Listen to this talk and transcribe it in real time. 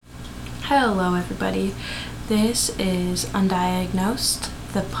Hello everybody, this is Undiagnosed,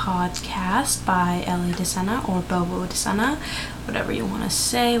 the podcast by Ellie DeSena or Bobo DeSena, whatever you want to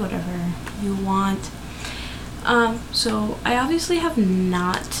say, whatever you want. So I obviously have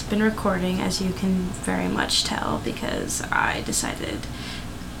not been recording, as you can very much tell, because I decided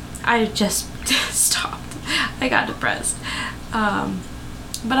I just stopped. I got depressed.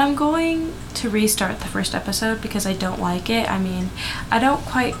 But I'm going to restart the first episode because I don't like it. I don't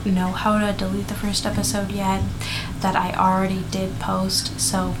quite know how to delete the first episode yet that I already did post,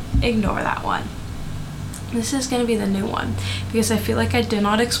 so ignore that one. This is going to be the new one because I feel like I did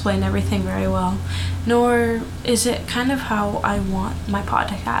not explain everything very well, nor is it kind of how I want my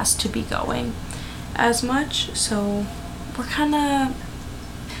podcast to be going as much, so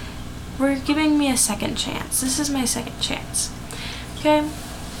we're giving me a second chance. This is my second chance.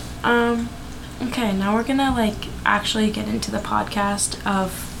 Okay, now we're gonna actually get into the podcast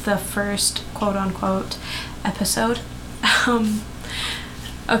of the first quote-unquote episode.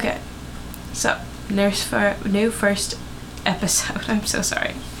 Okay, so new first episode. I'm so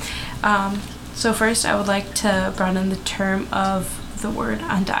sorry. So first I would like to broaden the term of the word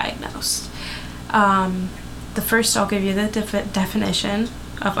undiagnosed. The first I'll give you the definition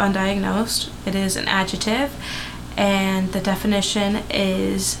of undiagnosed. It is an adjective, and the definition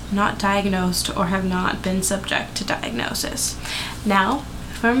is not diagnosed or have not been subject to diagnosis. Now,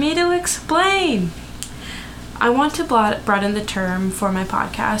 for me to explain, I want to broaden the term for my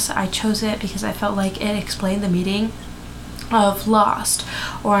podcast. I chose it because I felt like it explained the meaning of lost,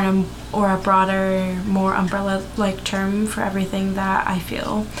 or a broader, more umbrella-like term for everything that I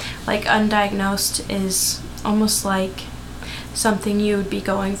feel. Like undiagnosed is almost like something you would be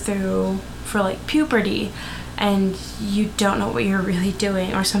going through for like puberty, and you don't know what you're really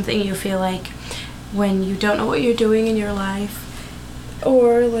doing, or something you feel like when you don't know what you're doing in your life,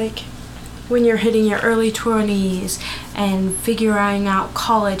 or like when you're hitting your early 20s and figuring out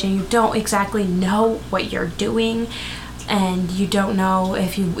college and you don't exactly know what you're doing, and you don't know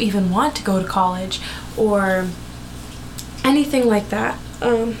if you even want to go to college or anything like that,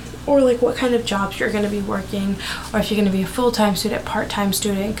 or like what kind of jobs you're going to be working, or if you're going to be a full-time student, part-time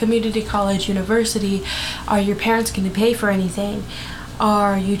student, community college, university. Are your parents going to pay for anything?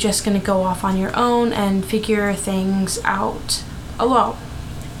 Are you just going to go off on your own and figure things out alone?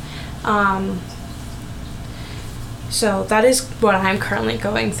 So that is what I'm currently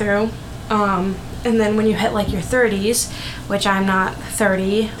going through. And then when you hit like your 30s, which I'm not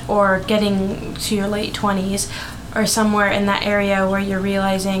 30, or getting to your late 20s, or somewhere in that area where you're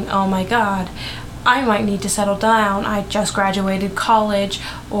realizing, oh my god, I might need to settle down. I just graduated college,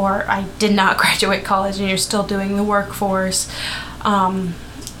 or I did not graduate college and you're still doing the workforce,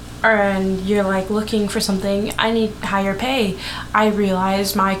 and you're like looking for something. I need higher pay. I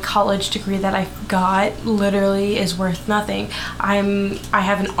realized my college degree that I got literally is worth nothing. I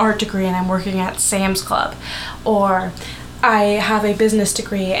have an art degree and I'm working at Sam's Club, or I have a business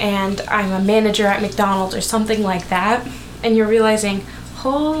degree and I'm a manager at McDonald's, or something like that, and you're realizing,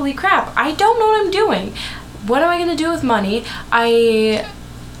 holy crap, I don't know what I'm doing. What am I going to do with money? I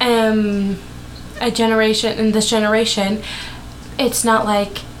am in this generation, it's not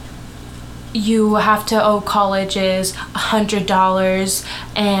like you have to owe colleges $100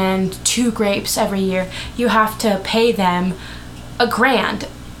 and 2 grapes every year. You have to pay them $1,000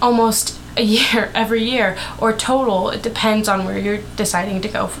 almost a year, every year, or total. It depends on where you're deciding to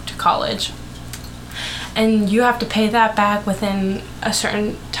go to college, and you have to pay that back within a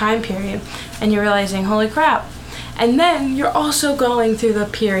certain time period, and you're realizing, holy crap. And then you're also going through the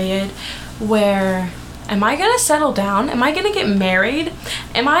period where, am I gonna settle down? Am I gonna get married?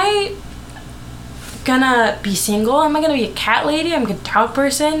 Am I gonna be single? Am I gonna be a cat lady? I'm a dog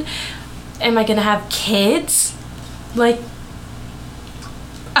person? Am I gonna have kids?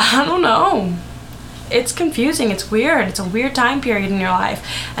 I don't know. It's confusing. It's weird. It's a weird time period in your life.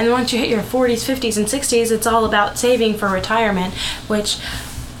 And then once you hit your 40s, 50s, and 60s, it's all about saving for retirement, which,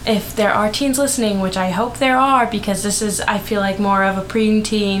 if there are teens listening, which I hope there are, because this is, I feel like, more of a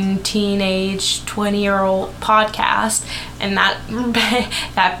preteen, teenage, 20-year-old podcast, and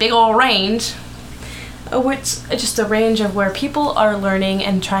that big old range, which just a range of where people are learning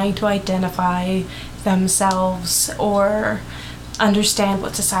and trying to identify themselves or understand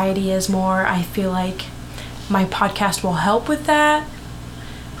what society is more. I feel like my podcast will help with that.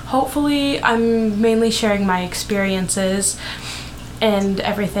 Hopefully, I'm mainly sharing my experiences and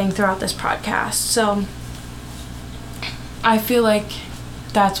everything throughout this podcast. So I feel like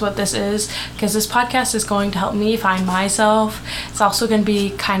that's what this is, because this podcast is going to help me find myself. It's also going to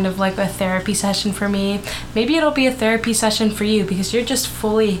be kind of like a therapy session for me. Maybe it'll be a therapy session for you because you're just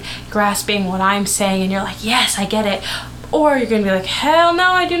fully grasping what I'm saying and you're like, yes, I get it. Or you're going to be like, hell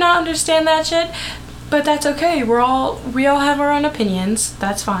no, I do not understand that shit. But that's okay. We all have our own opinions.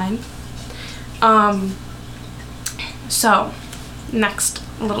 That's fine. So next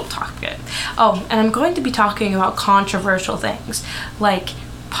little topic. Oh, and I'm going to be talking about controversial things like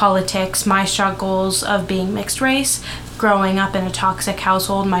politics, my struggles of being mixed race, growing up in a toxic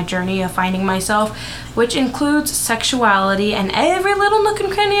household, my journey of finding myself, which includes sexuality and every little nook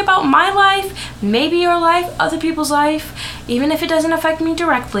and cranny about my life, maybe your life, other people's life, even if it doesn't affect me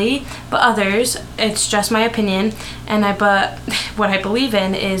directly, but others, it's just my opinion. But what I believe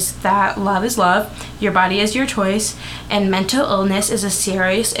in is that love is love, your body is your choice, and mental illness is a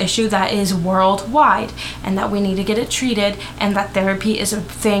serious issue that is worldwide, and that we need to get it treated, and that therapy is a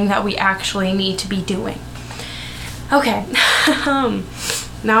thing that we actually need to be doing. Okay,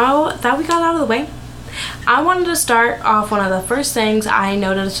 now that we got out of the way, I wanted to start off one of the first things I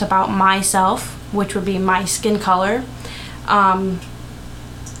noticed about myself, which would be my skin color. And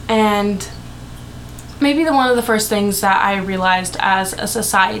maybe one of the first things that I realized as a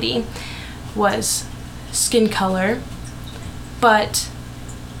society was skin color. But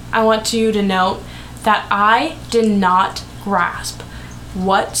I want you to note that I did not grasp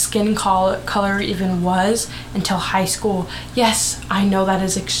what skin color even was until high school. Yes, I know that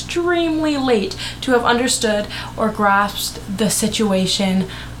is extremely late to have understood or grasped the situation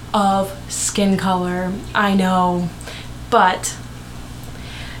of skin color. I know, but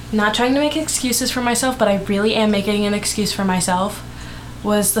not trying to make excuses for myself, but I really am making an excuse for myself,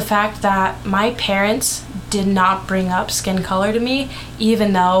 was the fact that my parents did not bring up skin color to me,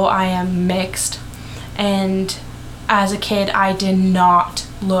 even though I am mixed. And as a kid, I did not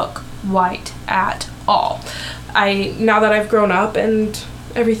look white at all. Now that I've grown up and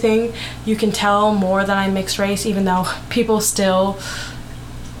everything, you can tell more that I'm mixed race, even though people still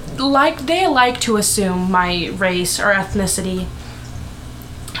like to assume my race or ethnicity.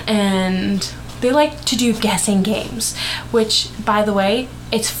 And they like to do guessing games, which, by the way,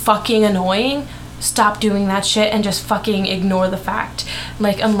 it's fucking annoying. Stop doing that shit and just fucking ignore the fact.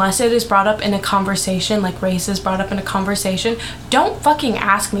 Like, unless it is brought up in a conversation, like race is brought up in a conversation, don't fucking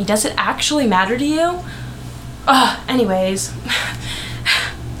ask me. Does it actually matter to you? Anyways.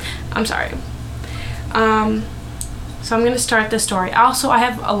 I'm sorry. So I'm gonna start this story. Also, I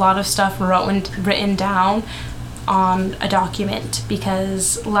have a lot of stuff written down on a document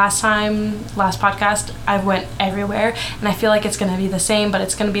because last podcast I went everywhere, and I feel like it's gonna be the same, but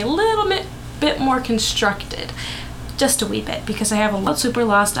it's gonna be a little bit more constructed, just a wee bit, because I have a lot super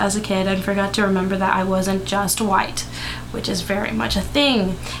lost as a kid and forgot to remember that I wasn't just white, which is very much a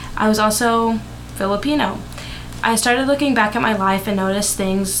thing. I was also Filipino. I started looking back at my life and noticed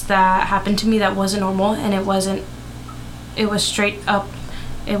things that happened to me that wasn't normal, and it was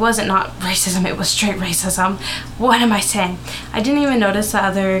not racism, it was straight racism. What am I saying? I didn't even notice that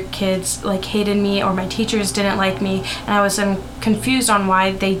other kids like hated me or my teachers didn't like me, and I was confused on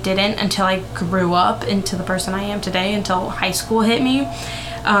why they didn't until I grew up into the person I am today, until high school hit me.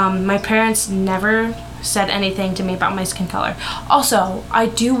 My parents never said anything to me about my skin color. Also, I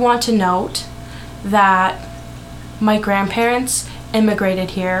do want to note that my grandparents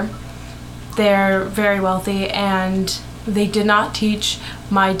immigrated here. They're very wealthy, and they did not teach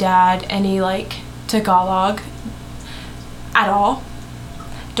my dad any Tagalog at all.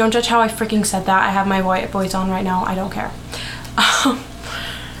 Don't judge how I freaking said that. I have my white voice on right now. I don't care.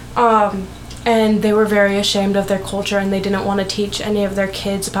 And they were very ashamed of their culture, and they didn't want to teach any of their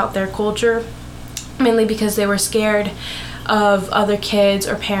kids about their culture, mainly because they were scared of other kids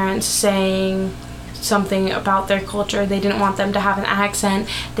or parents saying something about their culture. They didn't want them to have an accent.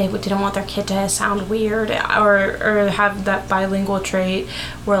 They didn't want their kid to sound weird or have that bilingual trait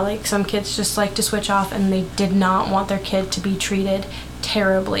where some kids just like to switch off, and they did not want their kid to be treated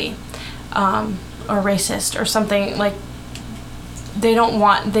terribly or racist or something. They didn't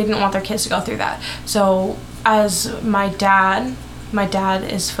want their kids to go through that. So as my dad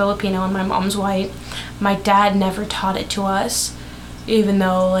is Filipino and my mom's white, my dad never taught it to us, even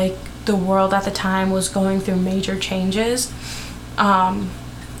though the world at the time was going through major changes.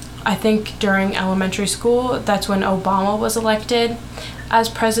 I think during elementary school, that's when Obama was elected as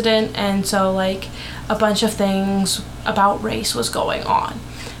president, and so a bunch of things about race was going on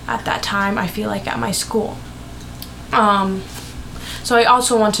at that time, I feel at my school. So I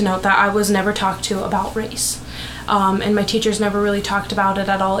also want to note that I was never talked to about race, and my teachers never really talked about it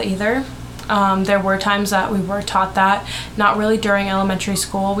at all either. There were times that we were taught that, not really during elementary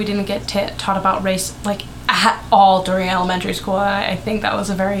school. We didn't get taught about race like at all during elementary school. I think that was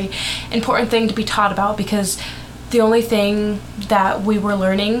a very important thing to be taught about, because the only thing that we were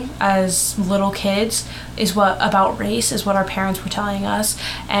learning as little kids is what our parents were telling us,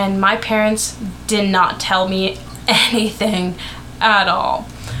 and my parents did not tell me anything at all.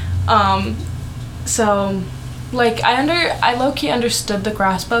 So like I low-key understood the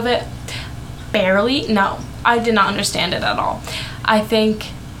grasp of it. Barely. No, I did not understand it at all. I think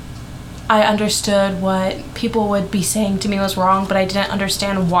I understood what people would be saying to me was wrong, but I didn't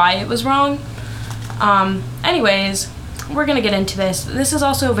understand why it was wrong. Anyways, we're gonna get into this. This is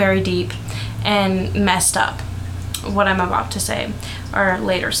also very deep and messed up, what I'm about to say, or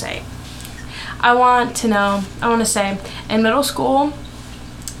later say. I want to say, in middle school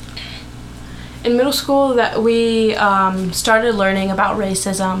that we started learning about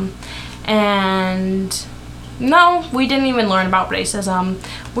racism, and no, we didn't even learn about racism.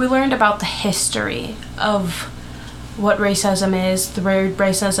 We learned about the history of what racism is. The word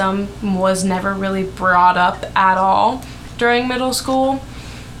racism was never really brought up at all during middle school.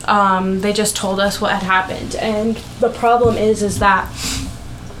 They just told us what had happened, and the problem is that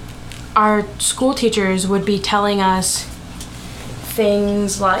our school teachers would be telling us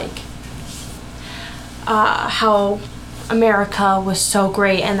things like how America was so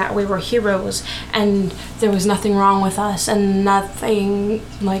great and that we were heroes and there was nothing wrong with us and nothing,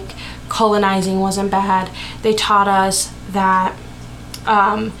 like, colonizing wasn't bad. They taught us that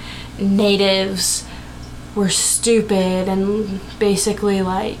natives were stupid and basically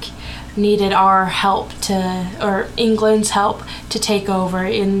like needed our help or England's help to take over,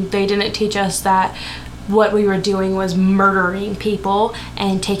 and they didn't teach us that what we were doing was murdering people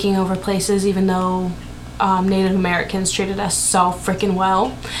and taking over places, even though Native Americans treated us so freaking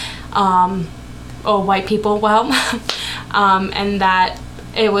well, or white people well, and that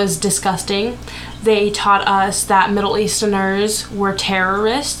it was disgusting. They taught us that Middle Easterners were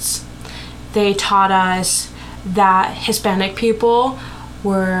terrorists. They taught us that Hispanic people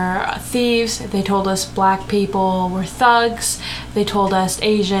were thieves. They told us black people were thugs. They told us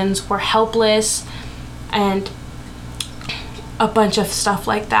Asians were helpless, and a bunch of stuff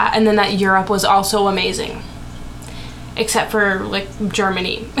like that. And then that Europe was also amazing, except for like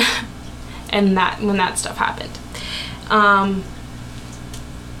Germany and that when that stuff happened.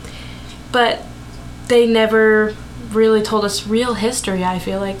 But they never really told us real history. I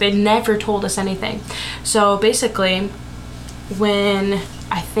feel like they never told us anything. So basically, when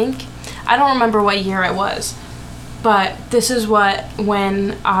I don't remember what year it was, but this is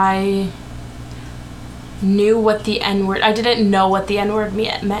when I knew what the N-word, I didn't know what the N-word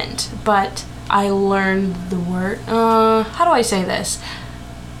meant, but I learned the word, how do I say this?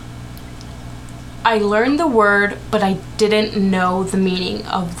 I learned the word, but I didn't know the meaning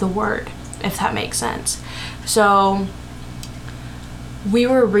of the word, if that makes sense. So we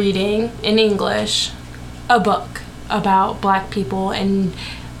were reading in English a book about black people and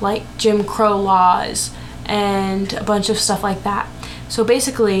like Jim Crow laws and a bunch of stuff like that. So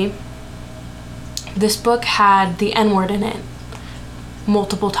basically, this book had the N-word in it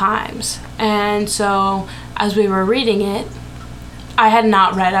multiple times, and so as we were reading it, I had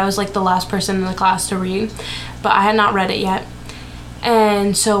not read. I was like the last person in the class to read, but I had not read it yet.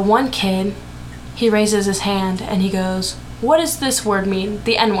 And so one kid, he raises his hand and he goes, "What does this word mean?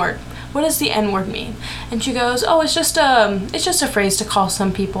 The N-word. What does the N-word mean?" And she goes, "Oh, it's just a phrase to call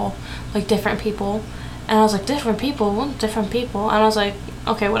some people, like different people." And I was like, "Different people? What different people?" And I was like,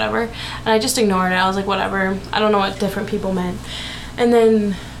 "Okay, whatever." And I just ignored it. I was like, "Whatever. I don't know what different people meant." And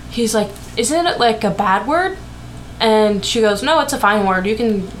then he's like, "Isn't it like a bad word?" And she goes, "No, it's a fine word. You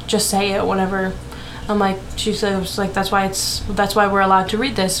can just say it, whatever." I'm like, she says, like, that's why we're allowed to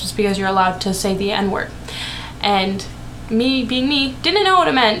read this, just because you're allowed to say the N-word. And me being me, didn't know what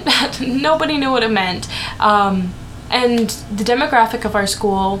it meant. Nobody knew what it meant. And the demographic of our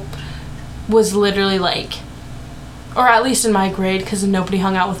school was literally like, or at least in my grade, because nobody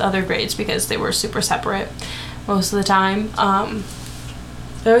hung out with other grades because they were super separate most of the time.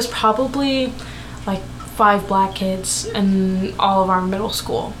 There was probably like 5 black kids in all of our middle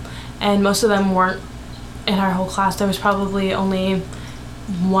school, and most of them weren't in our whole class. There was probably only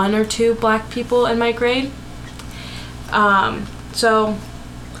 1 or 2 black people in my grade. So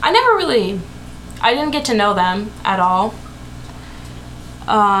I didn't get to know them at all.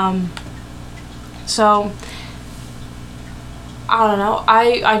 So I don't know.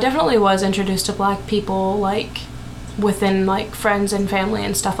 I definitely was introduced to black people, like, within, like, friends and family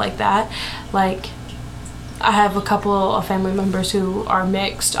and stuff like that. Like, I have a couple of family members who are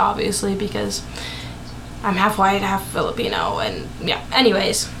mixed, obviously, because I'm half white, half Filipino, and yeah.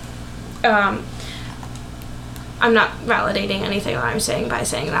 Anyways, I'm not validating anything that I'm saying by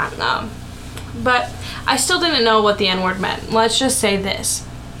saying that. But I still didn't know what the N-word meant. Let's just say this.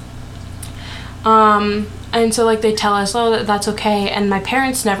 And so, like, they tell us, oh, that's okay. And my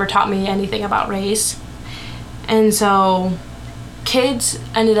parents never taught me anything about race. And so kids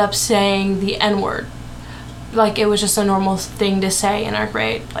ended up saying the N-word. Like, it was just a normal thing to say in our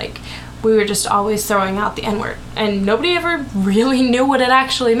grade. Like, we were just always throwing out the N-word. And nobody ever really knew what it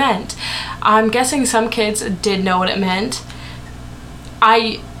actually meant. I'm guessing some kids did know what it meant.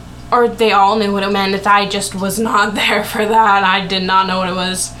 Or they all knew what it meant. I just was not there for that. I did not know what it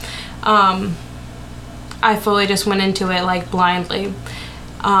was. I fully just went into it, like, blindly.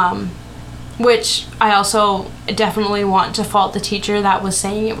 Which I also definitely want to fault the teacher that was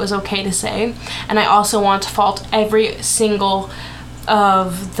saying it was okay to say. And I also want to fault every single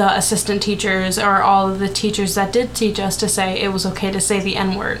of the assistant teachers or all of the teachers that did teach us to say it was okay to say the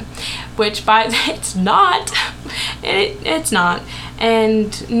N-word. Which, it's not. It's not.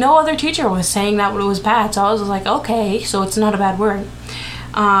 And no other teacher was saying that it was bad. So I was like, okay, so it's not a bad word.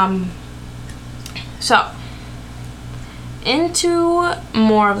 So, into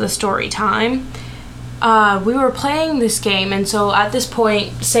more of the story time. We were playing this game, and so at this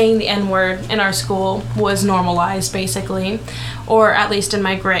point, saying the N-word in our school was normalized, basically, or at least in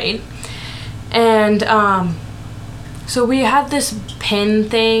my grade. And so we had this pin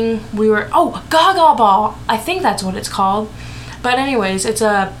thing. Gaga ball. I think that's what it's called. But anyways, it's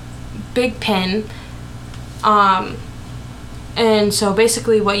a big pin. And so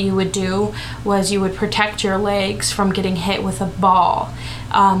basically what you would do was you would protect your legs from getting hit with a ball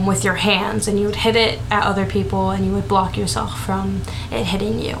with your hands, and you would hit it at other people and you would block yourself from it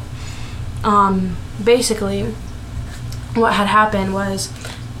hitting you. Basically what had happened was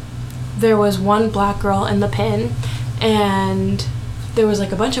there was one black girl in the pin, and there was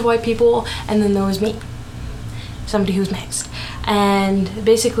like a bunch of white people, and then there was me, somebody who's mixed. And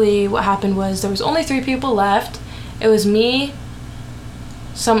basically what happened was there was only 3 people left. It was me,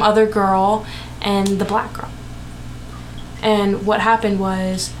 some other girl, and the black girl. And what happened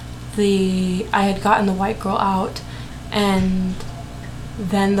was I had gotten the white girl out, and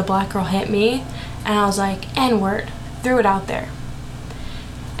then the black girl hit me, and I was like, N-word, threw it out there.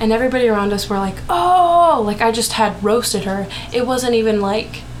 And everybody around us were like, oh, like I just had roasted her. It wasn't even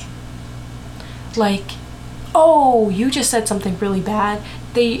like, oh, you just said something really bad.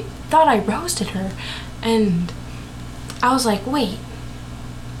 They thought I roasted her. And I was like, wait,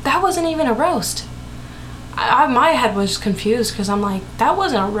 that wasn't even a roast. My head was confused because I'm like, that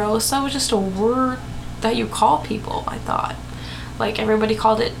wasn't a roast. That was just a word that you call people, I thought. Like, everybody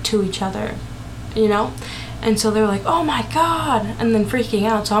called it to each other, you know? And so they were like, oh my God, and then freaking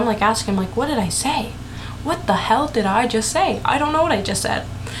out. So I'm like asking, like, what did I say? What the hell did I just say? I don't know what I just said.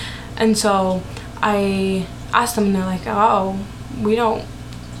 And so I asked them, and they're like, oh, we don't,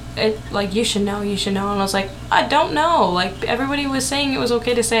 like, you should know. And I was like, I don't know. Like, everybody was saying it was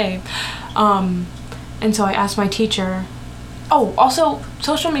okay to say. And so I asked my teacher. Oh, also,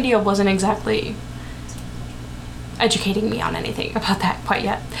 social media wasn't exactly educating me on anything about that quite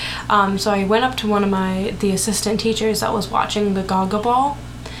yet. So I went up to one of the assistant teachers that was watching the Gaga ball,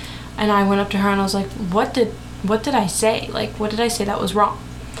 and I went up to her and I was like, what did I say? Like, what did I say that was wrong?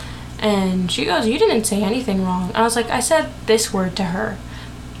 And she goes, you didn't say anything wrong. And I was like, I said this word to her,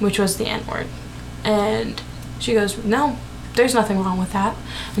 which was the N-word. And she goes, no, there's nothing wrong with that.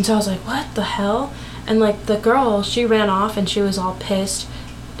 And so I was like, what the hell? And like, the girl, she ran off and she was all pissed,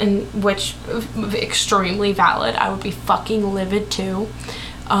 and which extremely valid. I would be fucking livid too,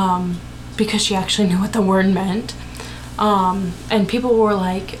 because she actually knew what the word meant. And people were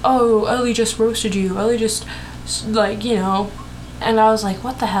like, oh, Ellie just roasted you, Ellie just, like, you know. And I was like,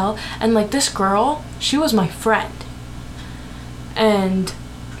 what the hell? And like, this girl, she was my friend, and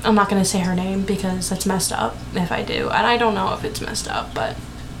I'm not gonna say her name because that's messed up if I do, and I don't know if it's messed up, but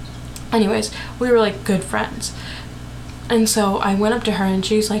anyways, we were like good friends. And so I went up to her and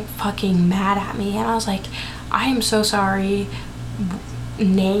she's like fucking mad at me, and I was like, I am so sorry,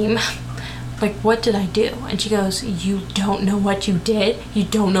 name, like, what did I do? And she goes, you don't know what you did? You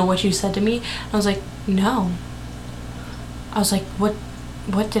don't know what you said to me? And I was like, no. I was like, what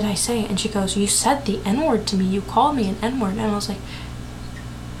did I say? And she goes, you said the N-word to me, you called me an N-word. And I was like,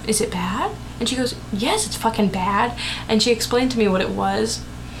 is it bad? And she goes, yes, it's fucking bad. And she explained to me what it was.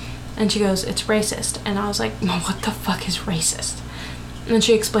 And she goes, it's racist. And I was like, well, what the fuck is racist? And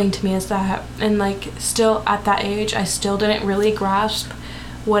she explained to me as that. And like, still at that age, I still didn't really grasp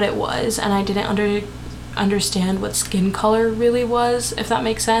what it was, and I didn't understand what skin color really was, if that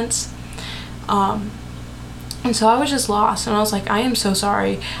makes sense. And so I was just lost, and I was like, I am so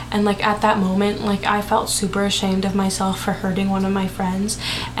sorry. And like at that moment, like I felt super ashamed of myself for hurting one of my friends,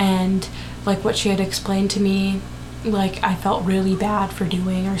 and like what she had explained to me, like I felt really bad for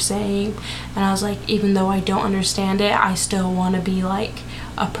doing or saying. And I was like, even though I don't understand it, I still want to be like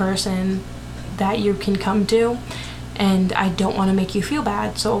a person that you can come to, and I don't want to make you feel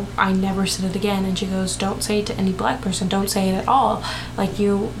bad, so I never said it again. And she goes, don't say it to any black person, don't say it at all, like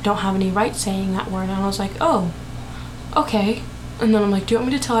you don't have any right saying that word. And I was like, oh, okay. And then I'm like, do you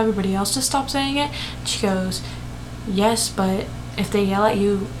want me to tell everybody else to stop saying it? And she goes, yes, but if they yell at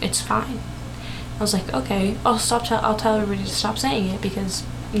you, it's fine. I was like, okay, I'll tell everybody to stop saying it, because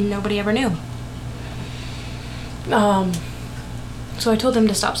nobody ever knew. So I told them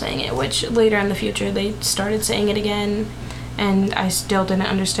to stop saying it, which later in the future they started saying it again, and I still didn't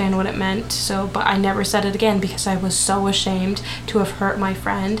understand what it meant. So, but I never said it again because I was so ashamed to have hurt my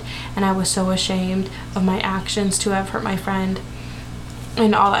friend, and I was so ashamed of my actions to have hurt my friend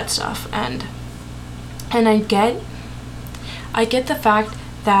and all that stuff. And I get the fact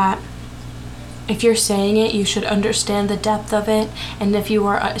that if you're saying it, you should understand the depth of it, and if you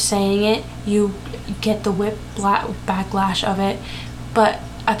are saying it, you get the backlash of it. But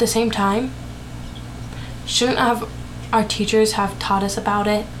at the same time, shouldn't our teachers have taught us about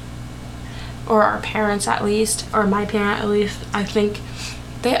it, or our parents at least, or my parent at least? I think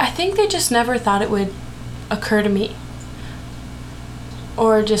they just never thought it would occur to me,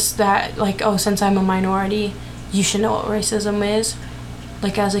 or just that like, oh, since I'm a minority, you should know what racism is,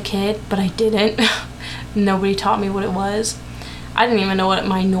 like as a kid. But I didn't. Nobody taught me what it was. I didn't even know what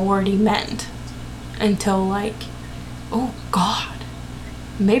minority meant until like, oh God,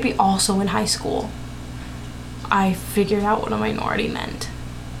 maybe also in high school I figured out what a minority meant.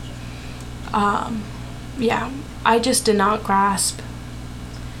 Yeah, I just did not grasp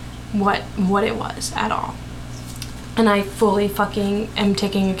what it was at all. And I fully fucking am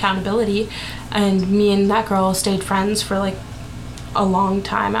taking accountability, and me and that girl stayed friends for like a long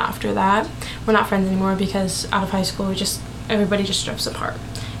time after that. We're not friends anymore because out of high school everybody just drifts apart.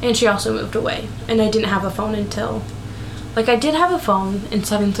 And she also moved away, and I didn't have a phone until, like, I did have a phone in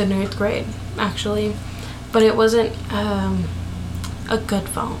 7th and 8th grade actually, but it wasn't a good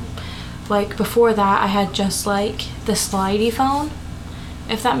phone. Like before that I had just like the slidey phone,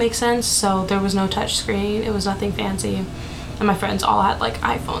 if that makes sense. So there was no touch screen, it was nothing fancy, and my friends all had like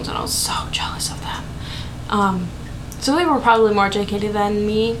iPhones, and I was so jealous of them. So they were probably more educated than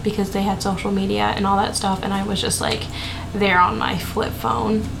me because they had social media and all that stuff, and I was just like there on my flip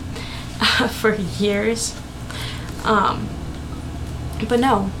phone for years. But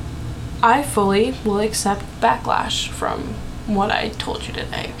no, I fully will accept backlash from what I told you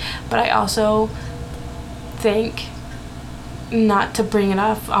today. But I also think, not to bring it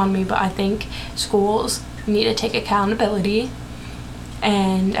up on me, but I think schools need to take accountability,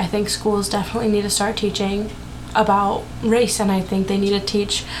 and I think schools definitely need to start teaching about race, and I think they need to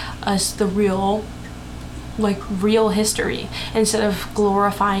teach us the real history, instead of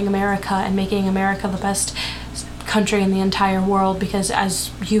glorifying America and making America the best country in the entire world, because as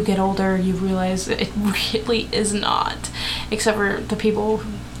you get older you realize it really is not, except for the people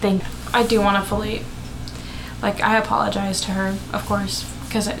who think. I do want to fully, like, I apologize to her, of course,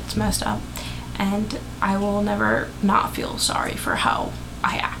 because it's messed up, and I will never not feel sorry for how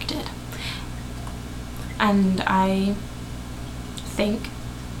I acted. And I think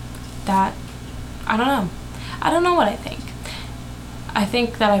that, I don't know what I think. I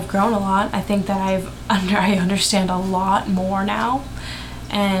think that I've grown a lot. I think that I understand a lot more now,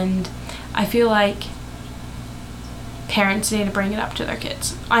 and I feel like parents need to bring it up to their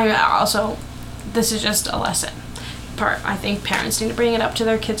kids. This is just a lesson part. I think parents need to bring it up to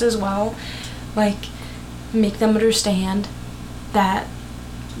their kids as well, like make them understand that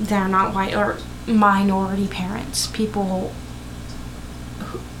they're not white or minority parents. People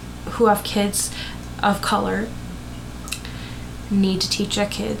who have kids of color need to teach their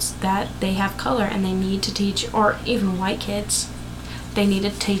kids that they have color, and they need to teach, or even white kids, they need to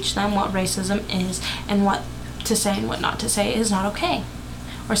teach them what racism is, and what to say and what not to say is not okay,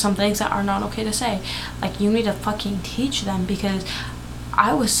 or some things that are not okay to say. Like, you need to fucking teach them, because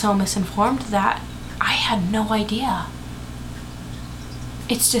I was so misinformed that I had no idea.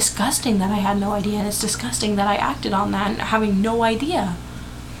 It's disgusting that I had no idea, and it's disgusting that I acted on that and having no idea.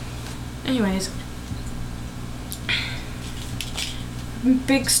 Anyways,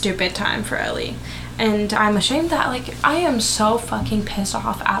 big stupid time for Ellie, And I'm ashamed that, like, I am so fucking pissed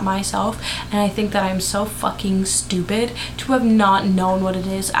off at myself, and I think that I'm so fucking stupid to have not known what it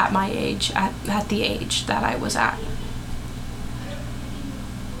is at my age, at the age that I was at.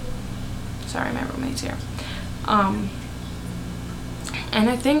 Sorry, my roommate's here. And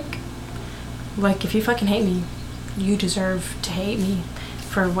I think, like, if you fucking hate me, you deserve to hate me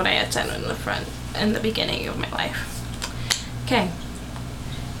for what I had said in the beginning of my life. Okay.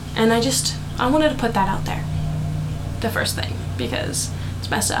 And I wanted to put that out there, the first thing, because it's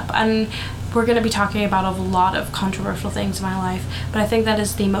messed up. And we're going to be talking about a lot of controversial things in my life, but I think that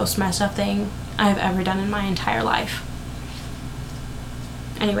is the most messed up thing I've ever done in my entire life.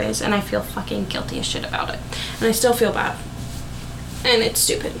 Anyways, and I feel fucking guilty as shit about it. And I still feel bad. And it's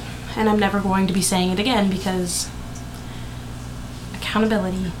stupid. And I'm never going to be saying it again because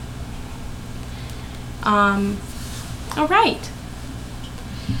accountability. Alright.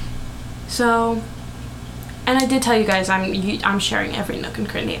 So, and I did tell you guys I'm sharing every nook and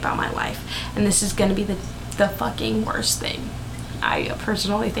cranny about my life, and this is gonna be the fucking worst thing I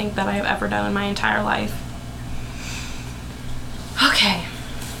personally think that I have ever done in my entire life. Okay,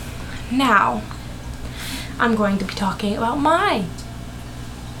 now I'm going to be talking about my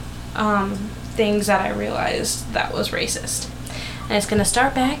things that I realized that was racist, and it's gonna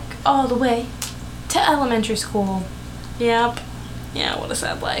start back all the way to elementary school. Yep, yeah, what a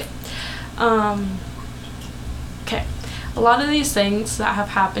sad life. Okay, a lot of these things that have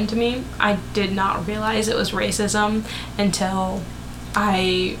happened to me, I did not realize it was racism until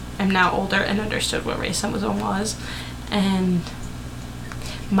I am now older and understood what racism was, and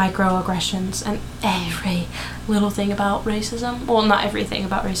microaggressions and every little thing about racism. Well, not everything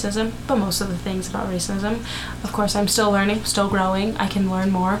about racism, but most of the things about racism. Of course, I'm still learning, still growing. I can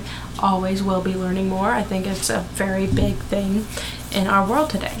learn more, always will be learning more. I think it's a very big thing in our world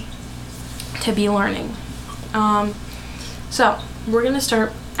today to be learning. So we're gonna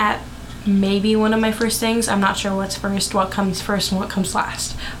start at maybe one of my first things. I'm not sure what's first, what comes first, and what comes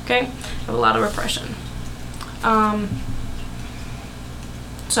last. Okay, I have a lot of repression.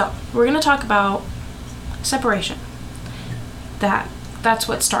 So we're gonna talk about separation. That's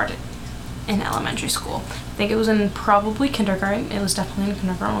what started in elementary school. I think it was in probably kindergarten. It was definitely in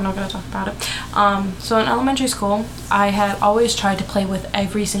kindergarten. We're not going to talk about it. So in elementary school, I had always tried to play with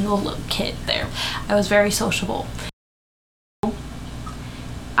every single little kid there. I was very sociable.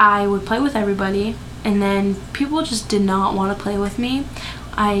 I would play with everybody, and then people just did not want to play with me.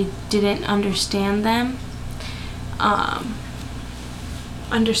 I didn't understand them.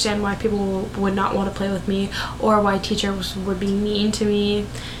 Understand why people would not want to play with me, or why teachers would be mean to me.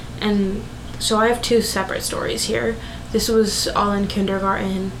 And so I have two separate stories here. This was all in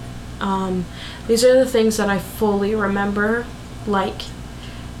kindergarten. These are the things that I fully remember, like,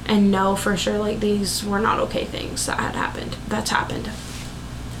 and know for sure, like, these were not okay things that's happened.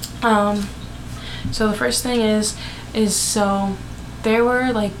 So the first thing is so there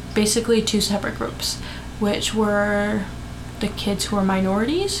were, like, basically two separate groups, which were the kids who are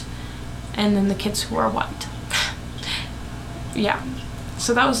minorities and then the kids who are white. Yeah,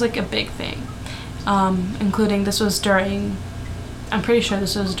 so that was like a big thing, including I'm pretty sure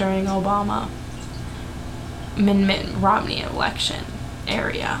this was during Obama Mitt Romney election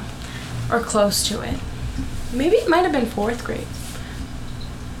area, or close to it. Maybe it might have been 4th grade,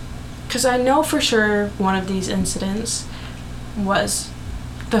 because I know for sure one of these incidents was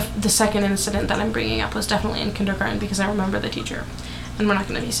the second incident that I'm bringing up was definitely in kindergarten, because I remember the teacher. And we're not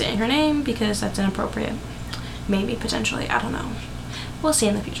going to be saying her name because that's inappropriate. Maybe, potentially, I don't know. We'll see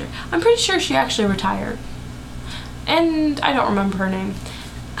in the future. I'm pretty sure she actually retired. And I don't remember her name.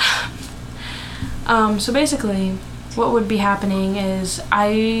 So basically, what would be happening is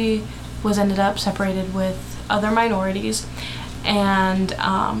I ended up separated with other minorities, and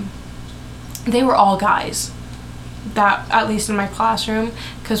they were all guys. That, at least in my classroom,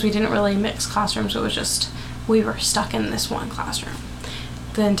 because we didn't really mix classrooms. It was just, we were stuck in this one classroom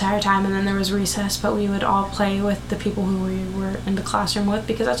the entire time, and then there was recess, but we would all play with the people who we were in the classroom with,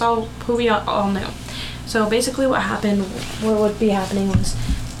 because that's all who we all knew. So basically what would be happening was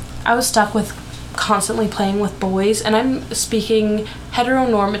I was stuck with constantly playing with boys, and I'm speaking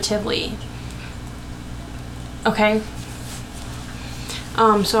heteronormatively, okay?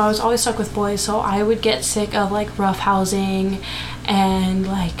 So I was always stuck with boys, so I would get sick of, like, roughhousing and,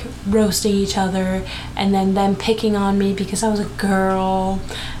 like, roasting each other, and then them picking on me because I was a girl,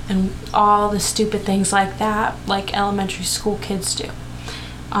 and all the stupid things like that, like elementary school kids do.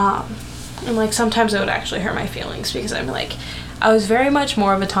 And, like, sometimes it would actually hurt my feelings, because I'm, like, I was very much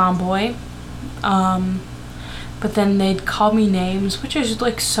more of a tomboy, but then they'd call me names, which is,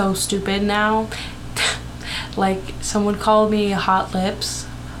 like, so stupid now. Like, someone called me Hot Lips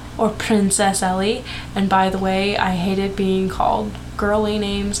or Princess Ellie, and by the way, I hated being called girly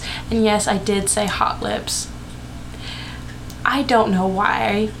names, and yes, I did say Hot Lips. I don't know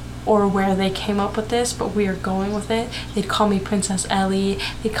why or where they came up with this, but we are going with it. They'd call me Princess Ellie,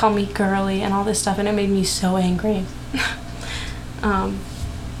 they'd call me girly and all this stuff, and it made me so angry.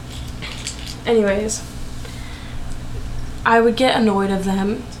 Anyways, I would get annoyed of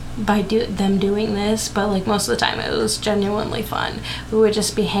them by them doing this, but like most of the time it was genuinely fun. We would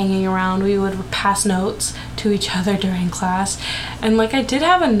just be hanging around, we would pass notes to each other during class, and like I did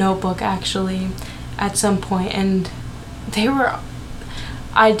have a notebook actually at some point, and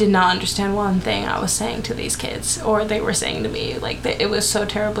I did not understand one thing I was saying to these kids, or they were saying to me. Like, it was so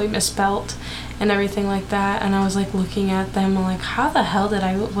terribly misspelt and everything like that, and I was like looking at them and like, how the hell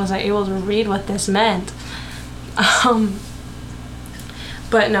was I able to read what this meant?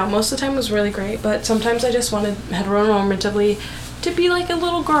 But no, most of the time it was really great, but sometimes I just wanted heteronormatively to be like a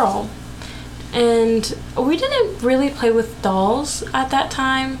little girl. And we didn't really play with dolls at that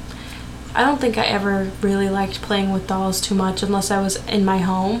time. I don't think I ever really liked playing with dolls too much unless I was in my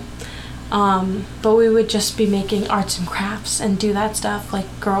home. But we would just be making arts and crafts and do that stuff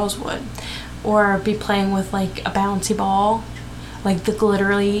like girls would. Or be playing with like a bouncy ball, like the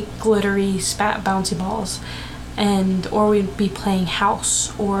glittery bouncy balls. Or we'd be playing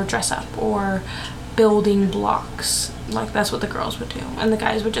house or dress up or building blocks. Like, that's what the girls would do. And the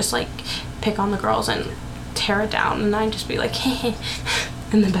guys would just like pick on the girls and tear it down, and I'd just be like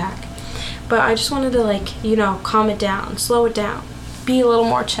in the back. But I just wanted to, like, you know, calm it down, slow it down, be a little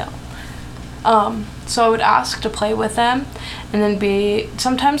more chill. So I would ask to play with them, and then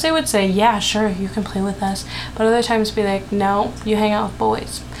sometimes they would say, yeah, sure, you can play with us. But other times be like, no, you hang out with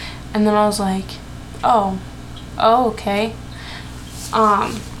boys. And then I was like, oh, okay.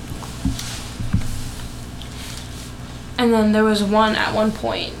 And then there was at one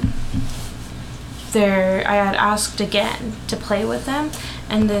point, I had asked again to play with them,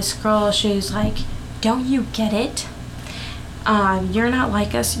 and this girl, she's like, don't you get it? You're not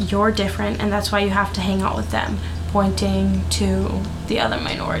like us, you're different, and that's why you have to hang out with them, pointing to the other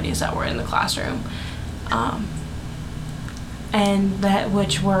minorities that were in the classroom,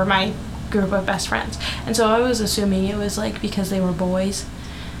 which were my group of best friends. And so I was assuming it was like because they were boys,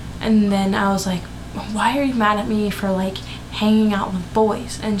 and then I was like, why are you mad at me for like hanging out with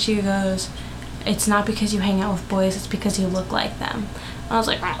boys? And she goes, it's not because you hang out with boys, it's because you look like them. I was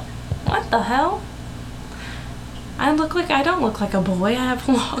like, what the hell? I don't look like a boy. I have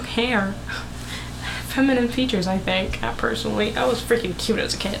long hair. Feminine features, I think, personally. I was freaking cute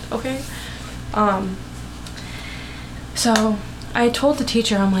as a kid, okay? So I told the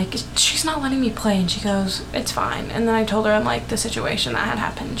teacher, I'm like, she's not letting me play, and she goes, it's fine. And then I told her, I'm like, the situation that had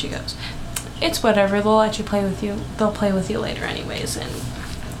happened, and she goes, it's whatever, they'll let you play with you. They'll play with you later anyways. And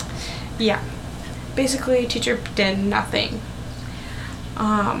yeah, basically teacher did nothing.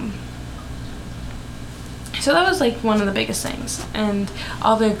 So that was like one of the biggest things, and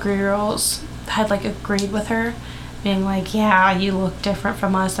all the girls had like agreed with her, being like, yeah, you look different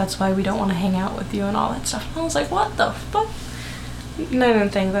from us, that's why we don't want to hang out with you and all that stuff. And I was like, what the fuck? And I didn't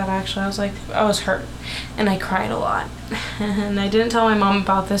think that, actually. I was hurt, and I cried a lot. And I didn't tell my mom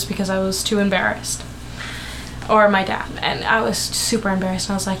about this because I was too embarrassed, or my dad, and I was super embarrassed.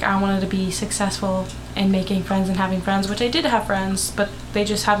 And I was like, I wanted to be successful in making friends and having friends, which I did have friends, but they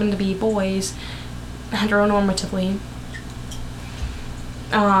just happened to be boys, heteronormatively.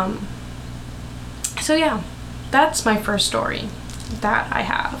 So yeah, that's my first story that I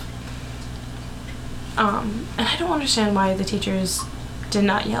have. And I don't understand why the teachers did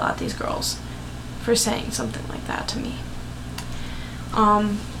not yell at these girls for saying something like that to me.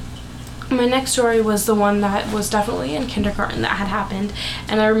 My next story was the one that was definitely in kindergarten that had happened,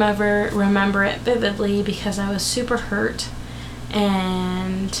 and I remember it vividly because I was super hurt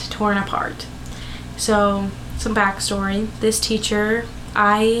and torn apart. So, some backstory. This teacher,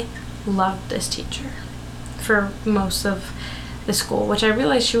 I loved this teacher for most of the school, which I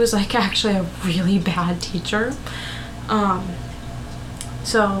realized she was like actually a really bad teacher.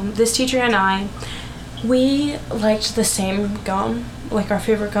 So this teacher and we liked the same gum. Like, our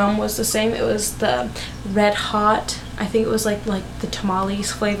favorite gum was the same. It was the Red Hot, I think it was like the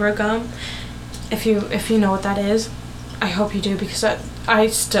tamales flavor gum. If you know what that is, I hope you do, because I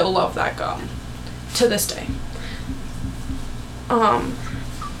still love that gum to this day.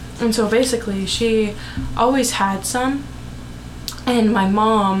 And so basically she always had some, and my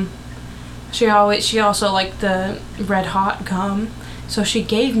mom, she also liked the Red Hot gum, so she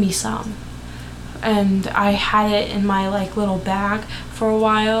gave me some and I had it in my like little bag for a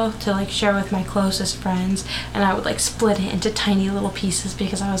while to like share with my closest friends, and I would like split it into tiny little pieces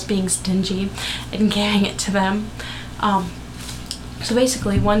because I was being stingy and giving it to them. So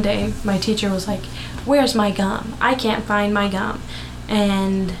basically one day my teacher was like, where's my gum? I can't find my gum.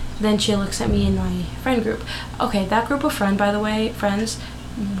 And then she looks at me in my friend group. Okay, that group of friends,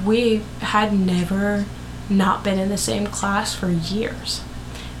 we had never not been in the same class for years.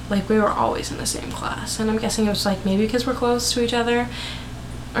 Like, we were always in the same class. And I'm guessing it was like maybe because we're close to each other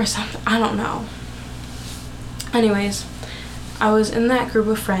or something. I don't know. Anyways, I was in that group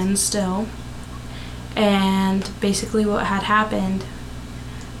of friends still. And basically what had happened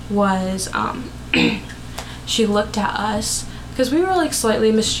was she looked at us because we were like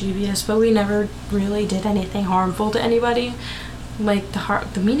slightly mischievous, but we never really did anything harmful to anybody. Like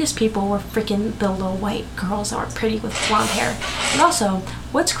the meanest people were freaking the little white girls that were pretty with blonde hair. And also,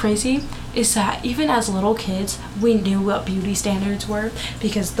 what's crazy is that even as little kids, we knew what beauty standards were,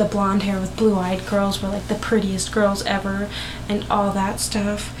 because the blonde hair with blue-eyed girls were like the prettiest girls ever and all that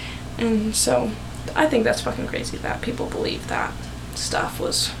stuff. And so I think that's fucking crazy that people believe that stuff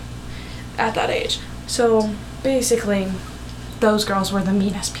was at that age. So basically, those girls were the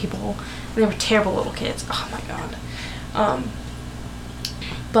meanest people. They were terrible little kids. Oh my god.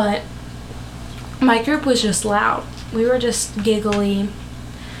 But my group was just loud. We were just giggly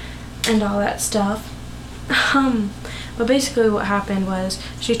and all that stuff. But basically what happened was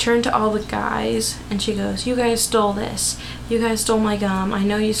she turned to all the guys and she goes, you guys stole this. You guys stole my gum. I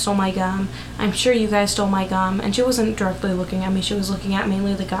know you stole my gum. I'm sure you guys stole my gum. And she wasn't directly looking at me. She was looking at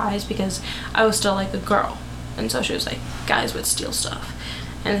mainly the guys because I was still like a girl. And so she was like, guys would steal stuff.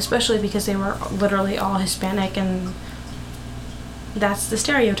 And especially because they were literally all Hispanic, and that's the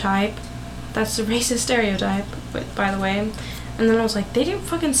stereotype. That's the racist stereotype, by the way. And then I was like, they didn't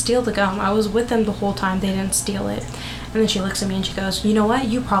fucking steal the gum. I was with them the whole time. They didn't steal it. And then she looks at me and she goes, you know what?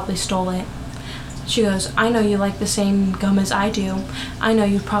 You probably stole it. She goes, I know you like the same gum as I do. I know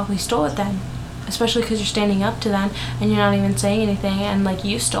you probably stole it then. Especially because you're standing up to them and you're not even saying anything, and like,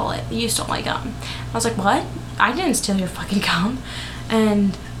 you stole it. You stole my gum. I was like, what? I didn't steal your fucking gum.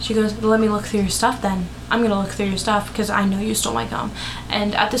 And she goes, well, let me look through your stuff then. I'm gonna look through your stuff because I know you stole my gum.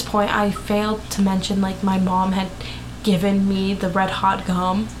 And at this point, I failed to mention like my mom had given me the red hot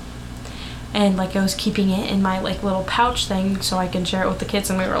gum, and like I was keeping it in my like little pouch thing so I can share it with the kids,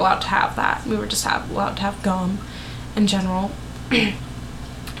 and we were allowed to have that. We were just allowed to have gum in general.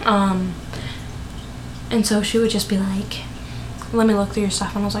 And so she would just be like, let me look through your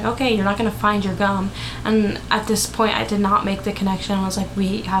stuff. And I was like, okay, you're not gonna find your gum. And at this point I did not make the connection. I was like,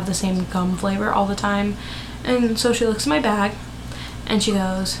 we have the same gum flavor all the time. And so she looks in my bag and she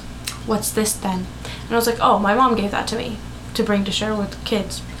goes, what's this then? And I was like, oh, my mom gave that to me to bring to share with the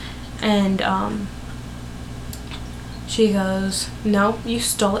kids. And she goes, no, you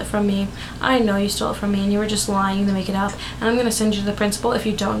stole it from me. I know you stole it from me and you were just lying to make it up. And I'm gonna send you to the principal if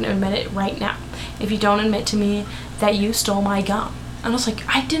you don't admit it right now. If you don't admit to me that you stole my gum. And I was like,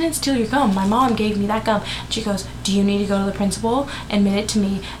 I didn't steal your gum. My mom gave me that gum. And she goes, do you need to go to the principal? Admit it to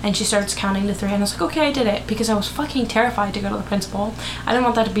me. And she starts counting to 3. And I was like, okay, I did it. Because I was fucking terrified to go to the principal. I didn't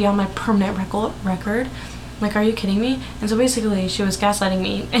want that to be on my permanent record. Like, are you kidding me? And so basically she was gaslighting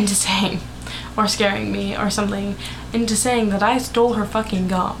me into saying, or scaring me or something, into saying that I stole her fucking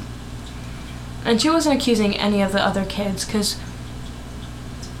gum. And she wasn't accusing any of the other kids, because,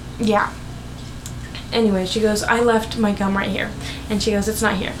 yeah. Anyway, she goes, I left my gum right here. And she goes, it's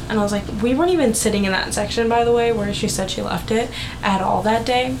not here. And I was like, we weren't even sitting in that section, by the way, where she said she left it at all that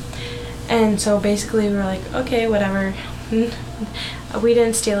day. And so basically we were like, okay, whatever. We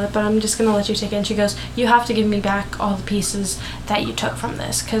didn't steal it, but I'm just gonna let you take it. And she goes, you have to give me back all the pieces that you took from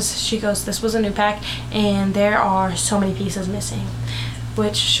this. Because she goes, this was a new pack and there are so many pieces missing.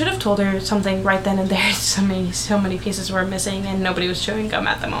 Which should have told her something right then and there. So many pieces were missing and nobody was chewing gum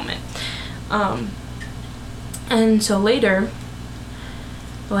at the moment. And so later,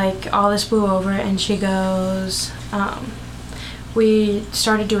 like, all this blew over and she goes, we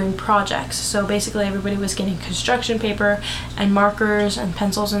started doing projects. So basically everybody was getting construction paper and markers and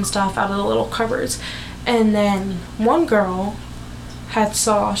pencils and stuff out of the little cupboards. And then one girl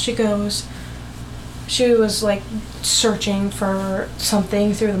she was like searching for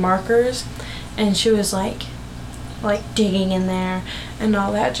something through the markers, and she was like digging in there and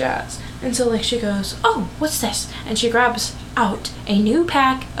all that jazz. And so like she goes, oh, what's this? And she grabs out a new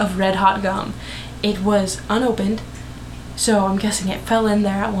pack of red hot gum. It was unopened, so I'm guessing it fell in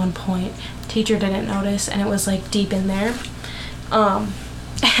there at one point. Teacher didn't notice, and it was like deep in there.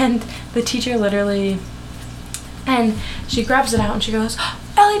 And the teacher literally, and she grabs it out and she goes,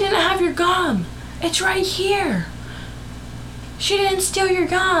 Ellie didn't have your gum. it's right here. She didn't steal your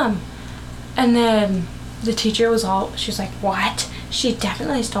gum. And then the teacher she's like, what? She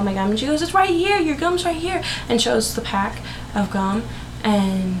definitely stole my gum. And she goes, it's right here, your gum's right here, and shows the pack of gum.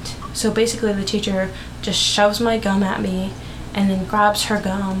 And so basically the teacher just shoves my gum at me and then grabs her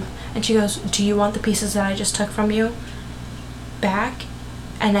gum, and she goes, do you want the pieces that I just took from you back?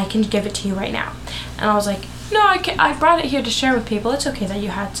 And I can give it to you right now. And I was like, no, I brought it here to share with people. It's okay that you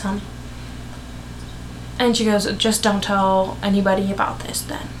had some. And she goes, just don't tell anybody about this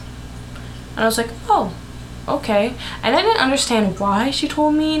then. And I was like, oh, okay. And I didn't understand why she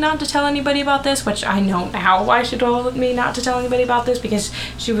told me not to tell anybody about this, which I know now why she told me not to tell anybody about this, because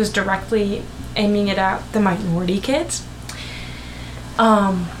she was directly aiming it at the minority kids.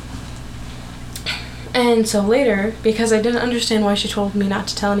 And so later, because I didn't understand why she told me not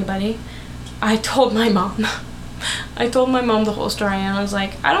to tell anybody, I told my mom. I told my mom the whole story, and I was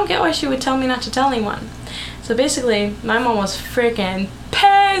like, I don't get why she would tell me not to tell anyone. So basically, my mom was freaking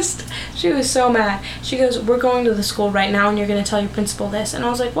pissed. She was so mad. She goes, we're going to the school right now and you're going to tell your principal this. And I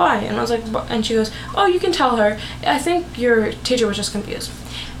was like, why? And I was like, and she goes, oh, you can tell her. I think your teacher was just confused.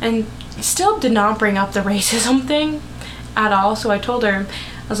 And still did not bring up the racism thing at all. So I told her,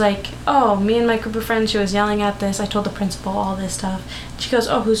 I was like, oh, me and my group of friends, she was yelling at this. I told the principal all this stuff. She goes,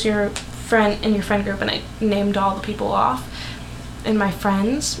 oh, who's your friend in your friend group? And I named all the people off in my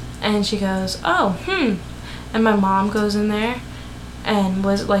friends. And she goes, oh, And my mom goes in there and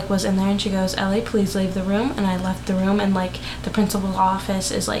was in there, and she goes, Ellie, please leave the room. And I left the room, and like the principal's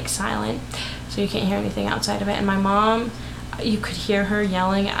office is like silent, so you can't hear anything outside of it. And my mom, you could hear her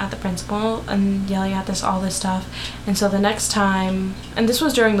yelling at the principal and yelling at all this stuff. And so the next time, and this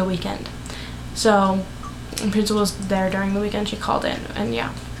was during the weekend, so the principal was there during the weekend, she called in, and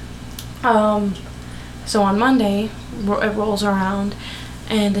yeah. So on Monday, it rolls around,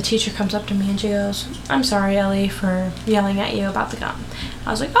 and the teacher comes up to me and she goes, I'm sorry, Ellie, for yelling at you about the gum.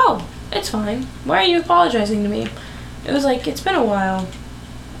 I was like, oh, it's fine. Why are you apologizing to me? It was like, it's been a while.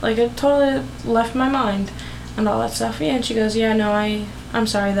 Like, it totally left my mind and all that stuff. Yeah, and she goes, yeah, no, I'm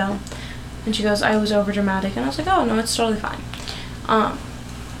sorry, though. And she goes, I was over dramatic. And I was like, oh, no, it's totally fine.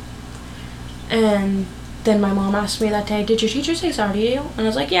 And then my mom asked me that day, did your teacher say sorry to you? And I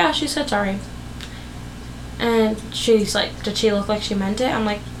was like, yeah, she said sorry. And she's like, did she look like she meant it? I'm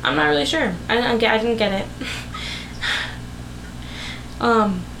like, I'm not really sure. I didn't get it.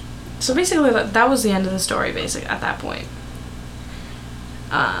 So basically that was the end of the story, basically, at that point.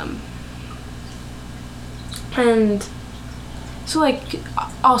 And so, like,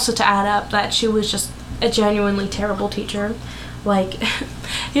 also to add up that she was just a genuinely terrible teacher. Like,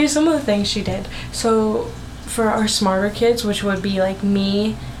 here's some of the things she did. So for our smarter kids, which would be like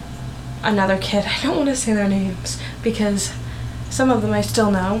me, another kid, I don't want to say their names because some of them I still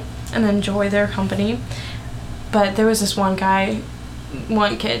know and enjoy their company, but there was this one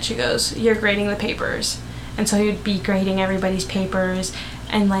kid, she goes, you're grading the papers. And so he would be grading everybody's papers,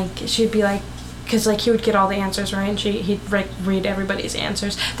 and like she'd be like, because like he would get all the answers right, and he'd read everybody's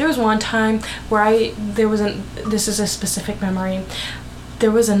answers. There was one time where this is a specific memory, there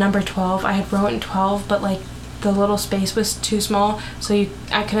was a number 12, I had wrote in 12, but like the little space was too small, so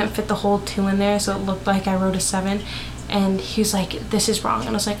I couldn't fit the whole 2 in there, so it looked like I wrote a 7. And he's like, this is wrong. And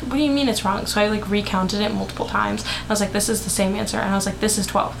I was like, what do you mean it's wrong? So I like recounted it multiple times. I was like, this is the same answer. And I was like, this is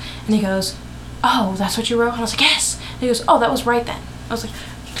 12. And he goes, oh, that's what you wrote? And I was like, yes. And he goes, oh, that was right then. I was like,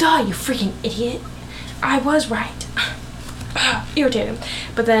 duh, you freaking idiot. I was right. Irritated.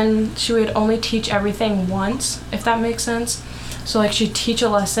 But then she would only teach everything once, if that makes sense. So like she'd teach a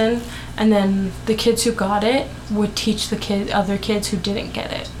lesson, and then the kids who got it would teach the other kids who didn't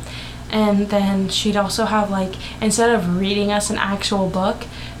get it. And then she'd also have like, instead of reading us an actual book,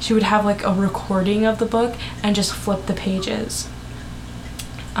 she would have like a recording of the book and just flip the pages.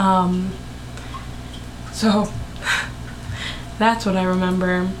 So that's what I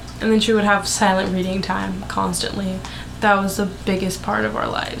remember. And then she would have silent reading time constantly. That was the biggest part of our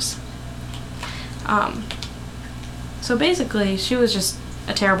lives. So basically, she was just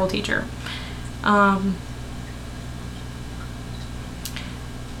a terrible teacher.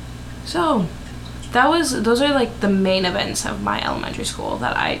 So those are like the main events of my elementary school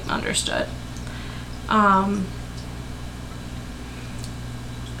that I understood. I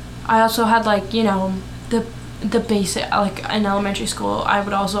also had like, you know, the basic, like in elementary school, I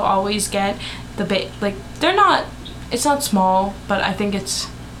would also always get it's not small, but I think it's,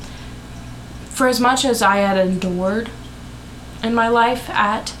 for as much as I had endured in my life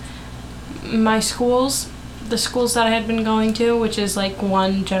at my schools, the schools that I had been going to, which is like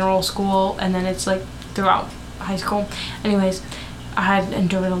one general school, and then it's like throughout high school. Anyways, I had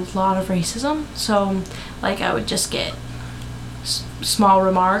endured a lot of racism. So like I would just get small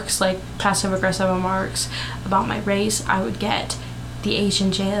remarks, like passive aggressive remarks about my race. I would get the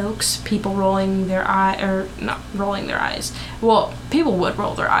Asian jokes, people rolling their eye, or not rolling their eyes. Well, people would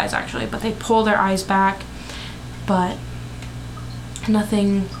roll their eyes actually, but they pull their eyes back. But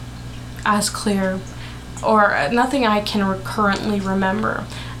nothing as clear, or nothing I can currently remember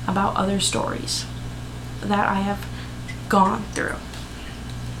about other stories that I have gone through.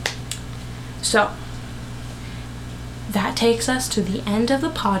 So that takes us to the end of the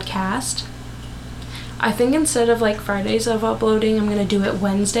podcast. I think instead of like Fridays of uploading, I'm gonna do it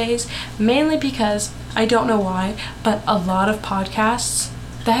Wednesdays, mainly because I don't know why, but a lot of podcasts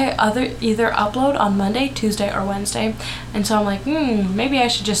they either upload on Monday, Tuesday, or Wednesday, and so I'm like, maybe I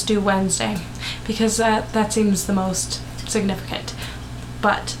should just do Wednesday because that seems the most significant.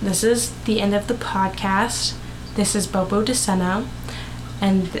 But this is the end of the podcast. This is Bobo DeSena,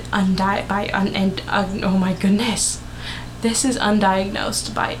 and oh my goodness, this is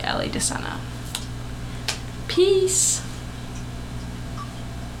Undiagnosed by Ellie DeSena. Peace.